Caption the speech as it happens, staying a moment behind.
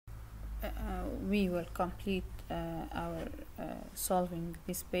we will complete our solving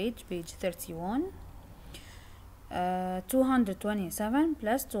this page 31. 227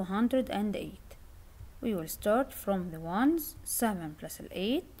 plus 208. We will start from the ones. 7 plus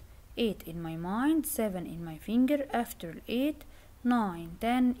 8, 8 in my mind, 7 in my finger. After 8, 9,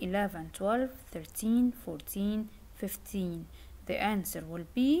 10, 11, 12, 13, 14, 15. The answer will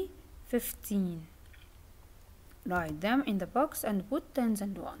be 15. Write them in the box and put tens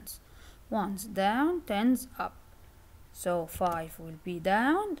and ones. Ones down, tens up. So 5 will be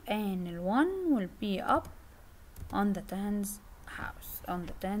down and 1 will be up on the tens house, on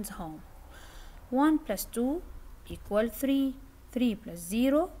the tens home. 1 plus 2 equal 3. 3 plus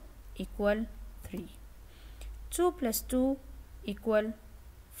 0 equal 3. 2 plus 2 equal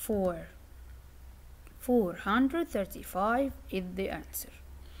 4. 435 is the answer.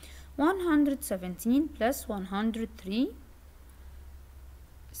 117 plus 103.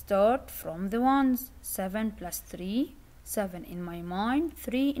 Start from the ones. 7 plus 3, 7 in my mind,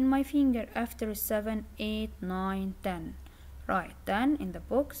 3 in my finger. After 7, 8, 9, 10. Write 10 in the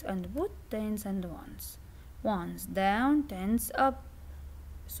box and put tens and ones. Ones down, tens up.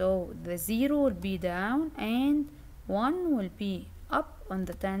 So the 0 will be down and 1 will be up on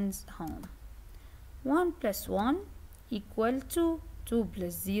the tens home. 1 plus 1 equal 2. 2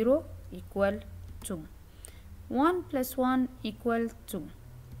 plus 0 equal 2. 1 plus 1 equal 2.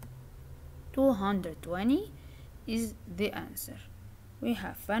 220 is the answer. We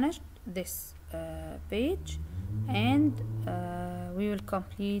have finished this page, and we will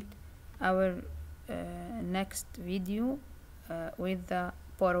complete our next video with the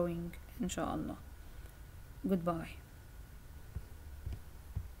borrowing inshallah. Goodbye.